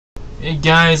Hey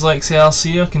guys, Lex Ellis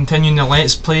here, continuing the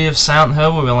Let's Play of Silent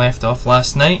Hill where we left off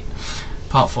last night.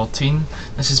 Part 14.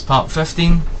 This is part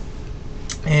 15.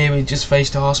 We just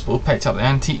faced the hospital, picked up the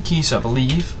antique key, so I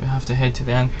believe we have to head to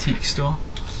the antique store.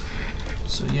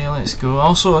 So yeah, let's go.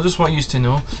 Also, I just want you to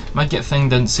know, my Git thing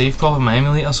didn't save properly on my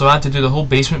emulator, so I had to do the whole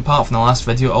basement part from the last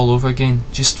video all over again,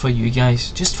 just for you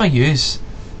guys, just for yous.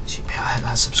 So you better hit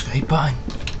that subscribe button.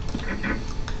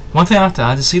 One thing I have to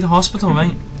add is, see the hospital,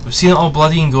 right? We've seen it all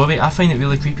bloody and gory. I find it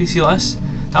really creepy. See this?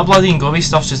 That bloody and gory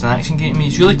stuff's just an action game to me.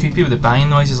 It's really creepy with the banging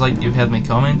noises like you've heard me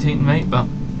commentating, right? But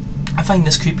I find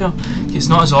this creepier. It's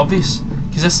not as obvious.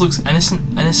 Because this looks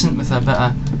innocent with a bit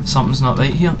of something's not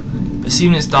right here. But see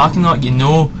when it's dark and not, you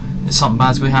know that something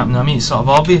bad's going to happen. I mean, it's sort of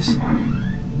obvious. So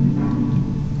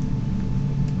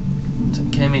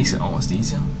it kind of makes it almost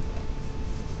easier.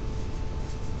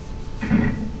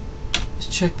 Let's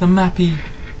check the mappy.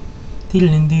 Now,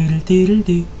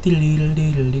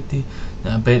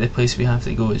 I bet the place we have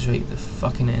to go is right at the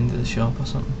fucking end of the shop or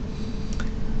something.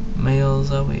 Miles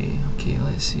away. Okay,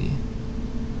 let's see.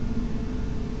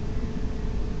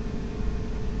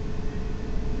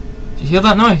 Do you hear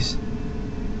that noise? Do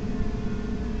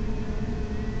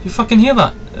you fucking hear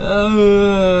that?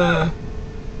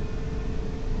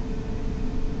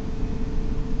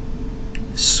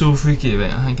 It's so freaky,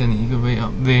 right? I think I need to go right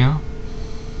up there.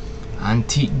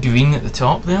 Antique green at the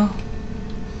top there.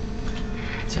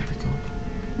 Typical.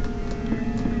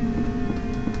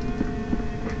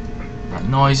 That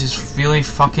noise is really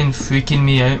fucking freaking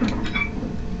me out.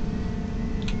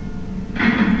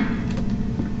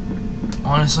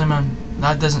 Honestly, man,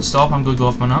 that doesn't stop. I'm gonna go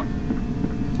off my nut.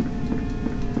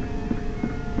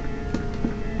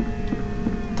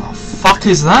 The fuck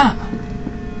is that?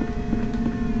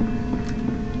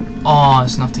 Oh,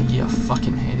 it's enough to give you a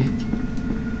fucking headache.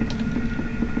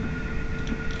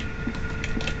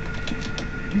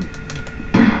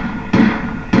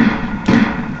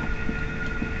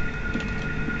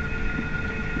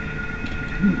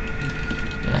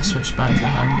 Switch back to the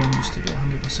handgun just to be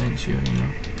 100% sure, you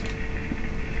know.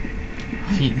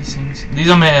 I hate these things. These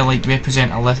are meant to like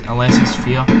represent a less's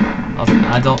fear of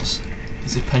adults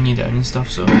as they pin you down and stuff,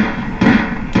 so. But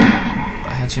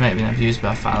I heard she might have been abused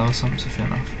by a father or something, so fair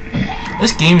enough.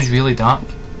 This game's really dark.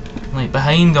 Like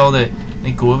behind all the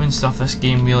gore and stuff, this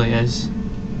game really is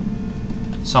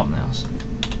something else.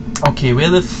 Okay, where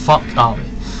the fuck are we?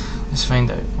 Let's find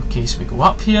out. Okay, so we go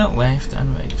up here, left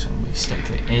and right. So we stick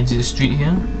to the edge of the street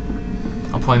here.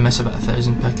 I'll probably miss about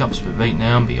 1,000 pickups, but right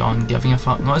now I'm beyond giving a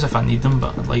fuck. Not as if I need them,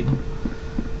 but I'd like them.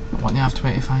 I want to have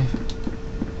 25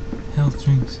 health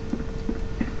drinks.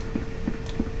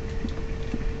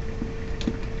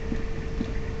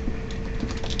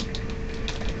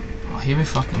 Oh, here we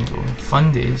fucking go.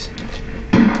 Fun days.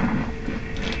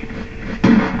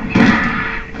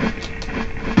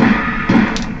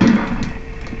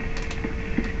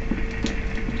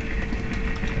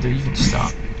 Do you even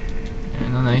start? Yeah,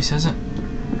 not nice, is it?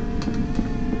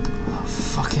 Oh,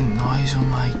 fucking noise! Oh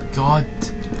my god!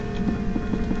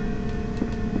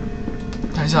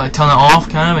 Can't just like turn it off,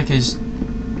 can I? Because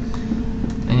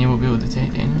then you won't be able to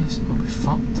detect enemies. We'll be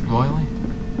fucked royally.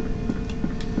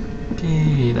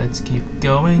 Okay, let's keep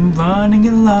going, running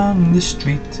along the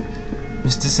street.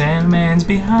 Mr. Sandman's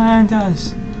behind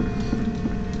us.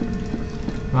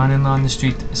 Running along the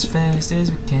street as fast as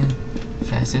we can.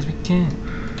 Fast as we can.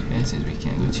 Fast as we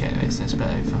can. Go check the rest of this bit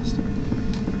out first.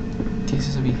 In case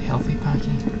there's a wee healthy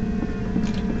packy.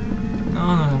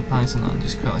 No, panics or nothing,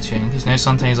 just quickly checking. Because now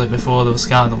sometimes, like before, they were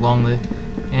scattered along the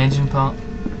engine part.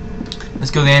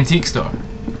 Let's go to the antique store.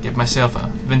 Get myself a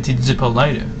vintage zipper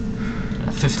lighter. And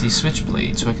a 50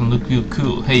 switchblade so I can look real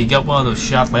cool. Hey, you got one of those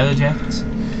sharp leather jackets?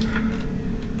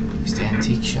 It's the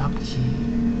antique shop key.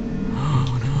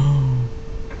 Oh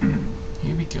no.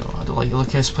 Here we go. I don't like the look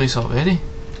of this place already.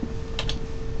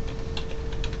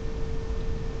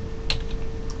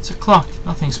 It's a clock,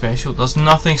 nothing special. There's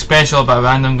nothing special about a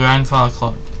random grandfather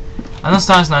clock. I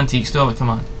understand it's an antique store, but come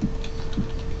on.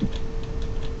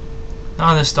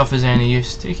 None of this stuff is any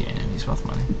use. Take it anyway, it's worth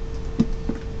money.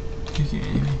 Take it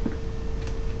anyway.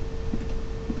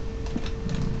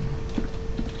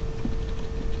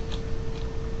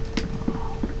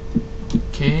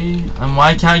 Okay, and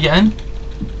why can't I get in?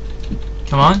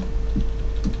 Come on.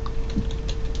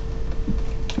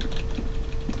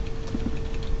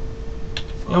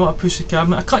 I want to push the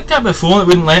cabinet. I clicked that before and it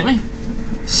wouldn't let me.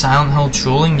 Silent Hill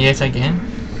trolling yet again.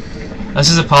 This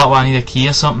is the part where I need a key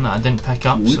or something that I didn't pick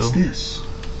up. What's this?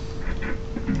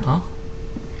 Huh?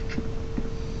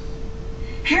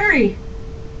 Harry!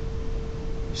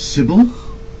 Sybil?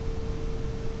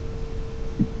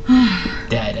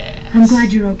 Deadass. I'm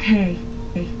glad you're okay.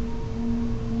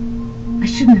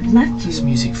 shouldn't have left This you.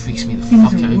 music freaks me the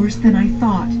Things fuck are out. worse than I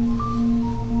thought.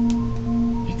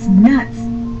 It's nuts.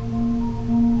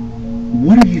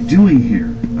 What are you doing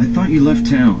here? I thought you left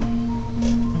town.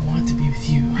 I wanted to be with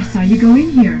you. I saw you go in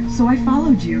here, so I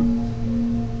followed you.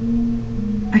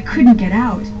 I couldn't get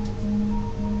out.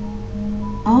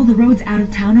 All the roads out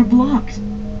of town are blocked.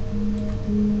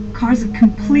 Cars have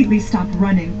completely stopped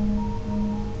running.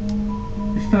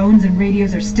 The phones and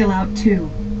radios are still out too.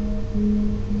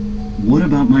 What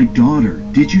about my daughter?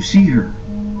 Did you see her?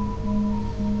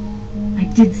 I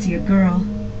did see a girl.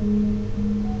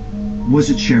 Was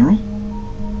it Cheryl?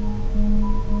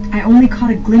 I only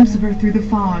caught a glimpse of her through the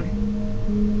fog.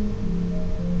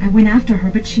 I went after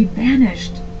her, but she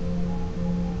vanished.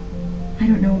 I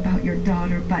don't know about your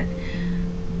daughter, but...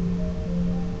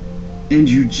 And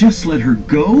you just let her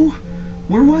go?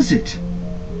 Where was it?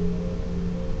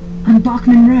 On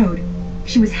Bachman Road.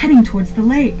 She was heading towards the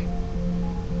lake.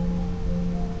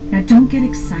 Now don't get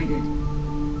excited.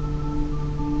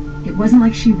 It wasn't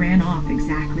like she ran off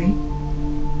exactly.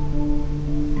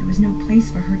 There was no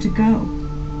place for her to go.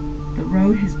 The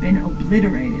road has been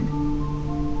obliterated.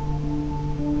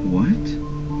 What?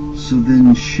 So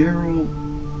then Cheryl...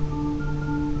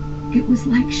 It was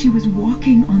like she was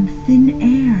walking on thin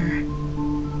air.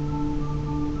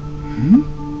 Hmm?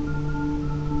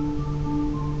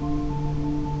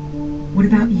 What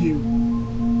about you?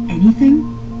 Anything?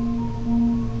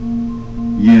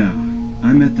 Yeah,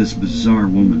 I met this bizarre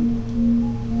woman.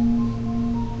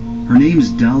 Her name's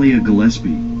Dahlia Gillespie.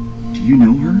 Do you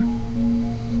know her?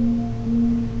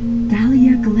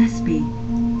 Dahlia Gillespie?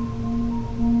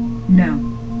 No.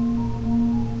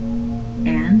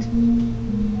 And?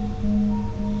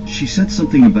 She said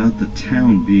something about the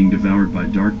town being devoured by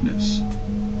darkness.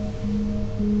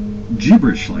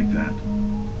 Gibberish like that.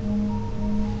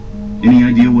 Any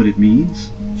idea what it means?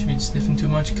 She been sniffing too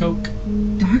much coke.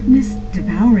 Darkness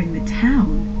devouring the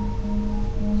town?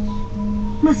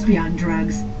 Must be on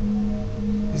drugs.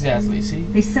 Exactly, see?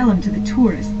 They sell them to the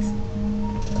tourists.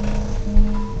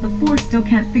 The force still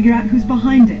can't figure out who's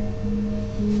behind it.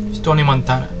 It's Tony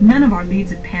Montana None of our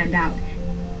leads have panned out,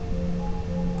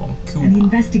 from and the Cuba.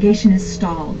 investigation is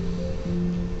stalled.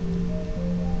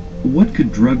 What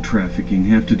could drug trafficking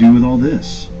have to do with all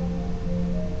this?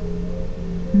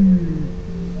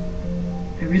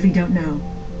 I really don't know.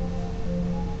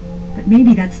 But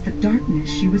maybe that's the darkness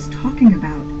she was talking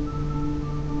about.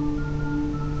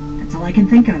 That's all I can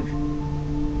think of.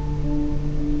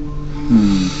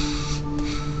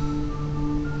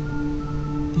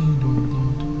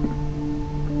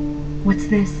 What's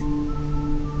this?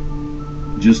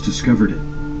 Just discovered it.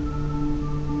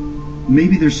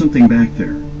 Maybe there's something back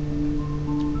there.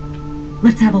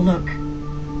 Let's have a look.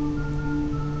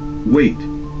 Wait.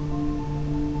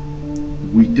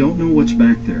 We don't know what's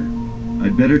back there.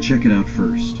 I'd better check it out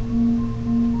first.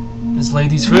 It's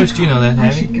ladies first, you know that, I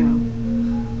should Harry. go.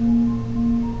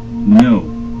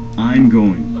 No, I'm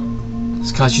going.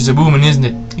 It's cause she's a woman, isn't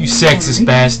it? You sexist Alright.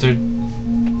 bastard.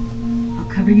 I'll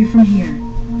cover you from here.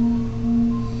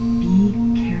 Be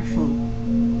careful.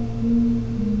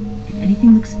 If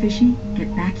anything looks fishy,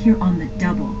 get back here on the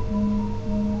double.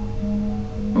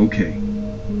 Okay.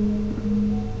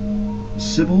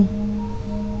 Sybil,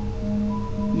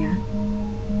 Yeah?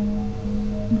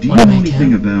 do you What know do I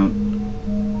anything count? about...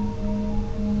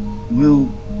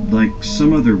 Well, like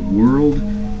some other world?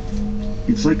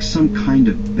 It's like some kind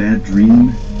of bad dream.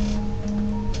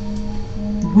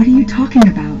 What are you talking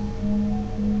about?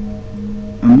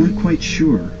 I'm not quite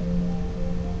sure.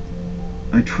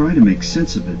 I try to make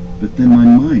sense of it, but then my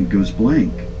mind goes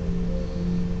blank.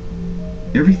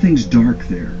 Everything's dark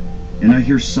there, and I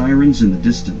hear sirens in the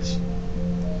distance.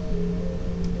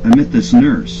 I met this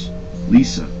nurse,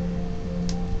 Lisa.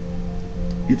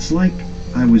 It's like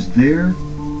I was there,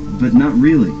 but not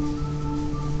really.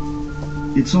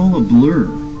 It's all a blur,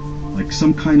 like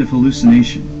some kind of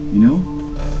hallucination, you know?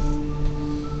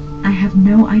 I have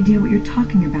no idea what you're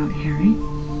talking about, Harry.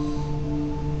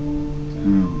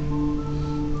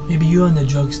 Oh, Maybe you're on the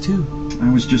drugs too. I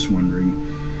was just wondering.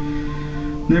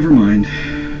 Never mind.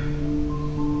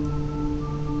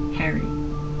 Harry.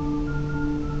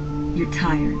 You're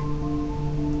tired.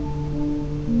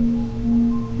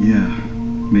 Yeah,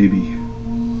 maybe.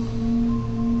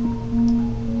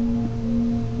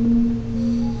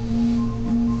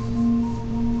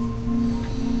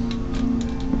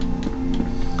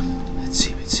 Let's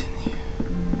see what's in here.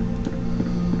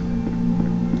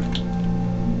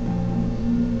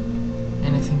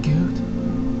 Anything good?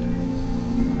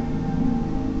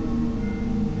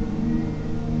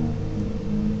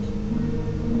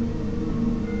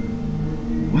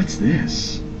 What's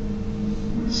this?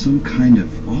 Some kind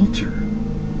of altar.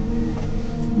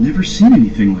 Never seen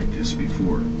anything like this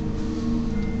before.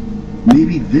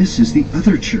 Maybe this is the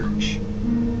other church.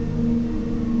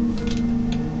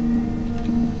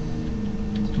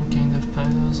 Some kind of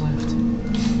powders left.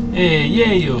 Hey,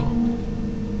 yeah, yo!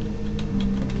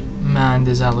 Man,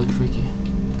 does that look freaky.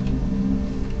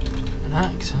 An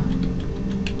axe, huh?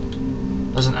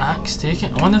 There's an axe, take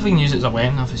it. I wonder if we can use it as a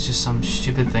weapon, or if it's just some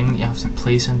stupid thing that you have to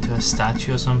place into a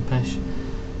statue or some pish.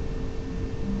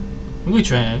 I'm gonna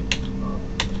try it out.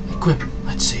 Equip,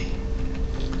 let's see.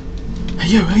 Hey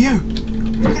you, hey you!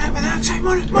 Fucking out with the axe, hey,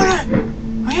 money!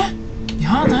 Oh yeah? You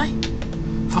aren't, eh?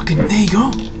 Fucking, there you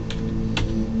go!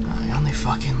 Oh, you're only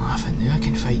fucking laughing now, I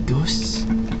can fight ghosts.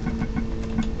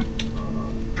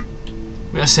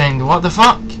 Wait a second, what the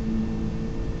fuck?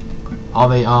 Oh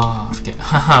wait, oh,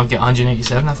 I've got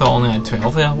 187, I thought I only had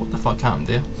 12 there, what the fuck happened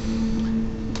there?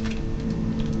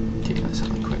 Okay, let's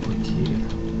have a quick look here.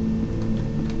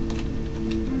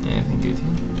 Anything good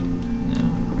here?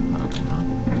 No, okay, not.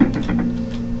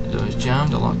 The door's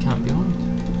jammed, a lock can't be opened.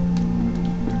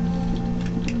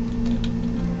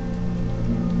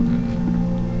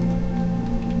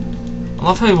 I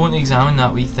love how we won't examine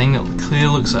that wee thing that clearly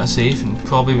looks like a safe and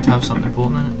probably would have something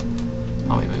important in it.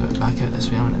 Oh wait, back out this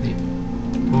way, I'm gonna leave.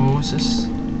 Oh, what's this?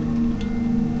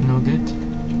 No good.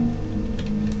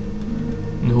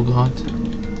 No god.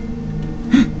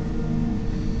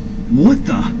 What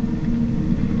the?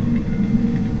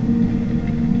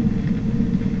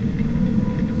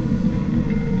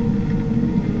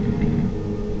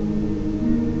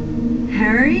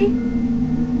 Harry?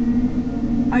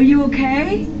 Are you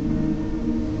okay?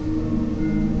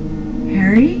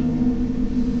 Harry?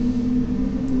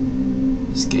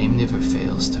 This game never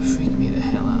fails to freak me the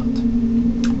hell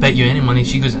out. Bet you any money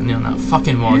she goes in there and that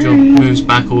fucking wardrobe moves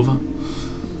back over.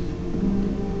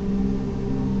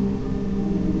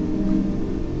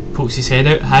 Pokes his head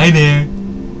out. Hi there.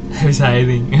 How's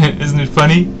hiding? Isn't it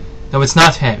funny? No, it's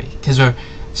not, Harry, because we're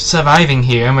surviving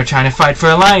here and we're trying to fight for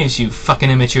our lives, you fucking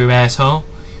immature asshole.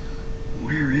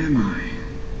 Where am I?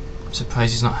 I'm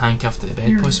surprised he's not handcuffed to the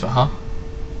bedpost for her.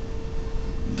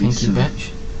 Pinky Lisa,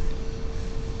 bitch.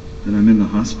 that I'm in the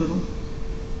hospital?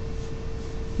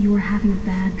 You were having a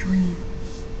bad dream.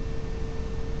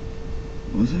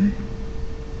 Was I?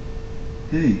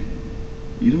 Hey,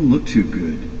 you don't look too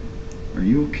good. Are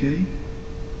you okay?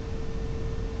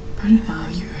 I'm Now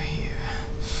fine. you're here,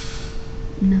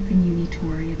 Nothing you need to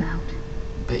worry about.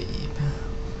 babe.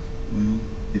 Well,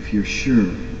 if you're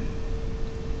sure.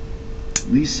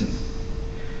 Lisa,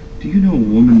 do you know a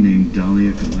woman named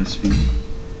Dahlia Gillespie?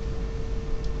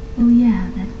 Oh yeah,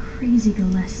 that crazy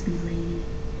Gillespie lady.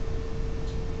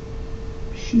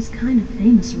 She's kind of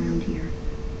famous around here.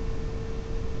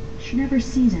 She never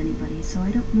sees anybody, so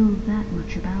I don't know that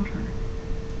much about her.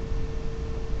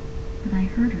 But I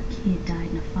heard her kid died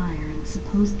in a fire, and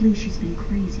supposedly she's been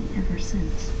crazy ever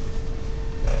since.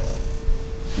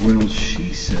 Well,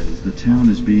 she says the town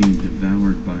is being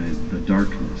devoured by the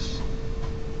darkness.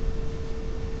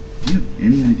 Do you have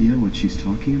any idea what she's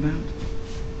talking about?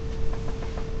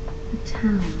 The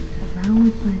town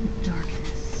devoured by the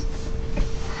darkness.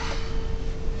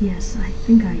 Yes, I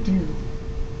think I do.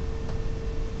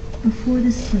 Before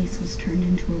this place was turned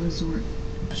into a resort,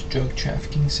 It was drug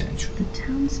trafficking central. the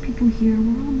townspeople here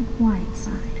were on the quiet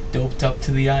side. Doped up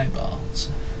to the eyeballs.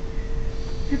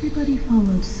 Everybody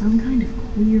followed some kind of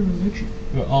queer religion.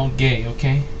 We're all gay,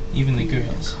 okay? Even the Weird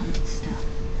girls. occult stuff.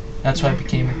 That's why it Black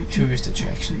became a magic, tourist that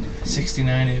attraction. kind of thing.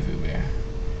 69 everywhere.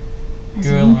 As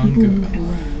Girl more on people girl. moved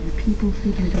away, the people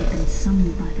figured they'd been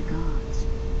summoned by the gods.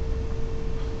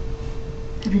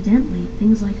 Evidently,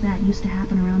 things like that used to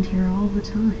happen around here all the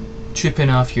time. Tripping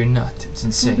off your nut. It's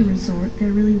Before the insane. resort,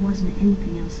 there really wasn't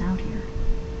anything else out here.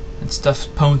 And stuff's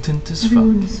potent as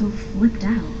Everyone fuck. was so flipped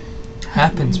out.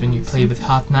 Happens when you play with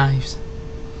hot knives.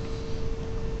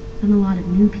 Then a lot of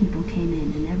new people came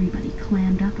in and everybody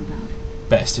clammed up about it.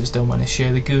 Bastards don't want to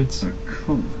share the goods. A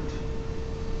cult.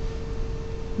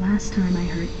 Last time I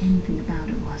heard anything about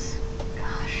it was,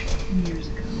 gosh, 2 years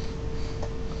ago.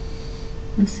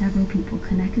 When several people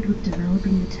connected with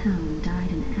developing the town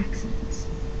died in accidents.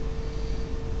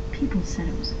 People said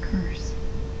it was a curse.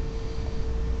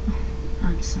 Oh,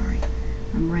 I'm sorry.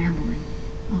 I'm rambling.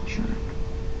 I'll shut up.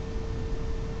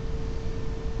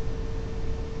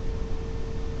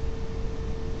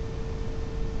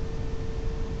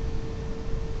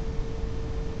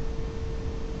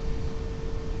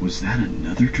 Was that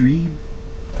another dream?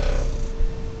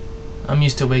 I'm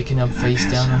used to waking up Did I face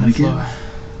pass down on out the again? floor.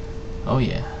 Oh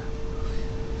yeah.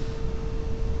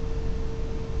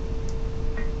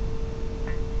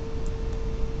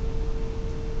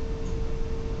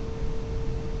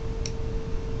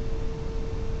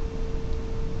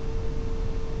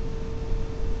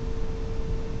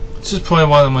 This is probably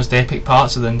one of the most epic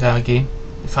parts of the entire game.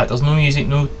 In fact, there's no music,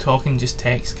 no talking, just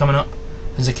text coming up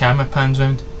as the camera pans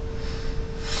round.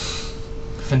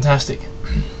 Fantastic.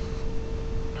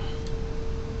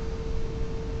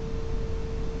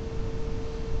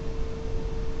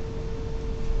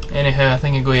 Anyhow, I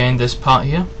think I'm going to end this part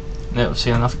here. Now we've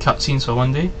seen enough cutscenes for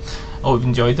one day. I hope you've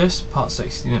enjoyed this. Part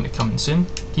 16 will be coming soon.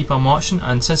 Keep on watching,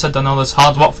 and since I've done all this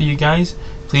hard work for you guys,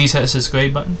 please hit the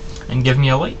subscribe button and give me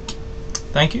a like.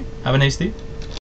 Thank you. Have a nice day.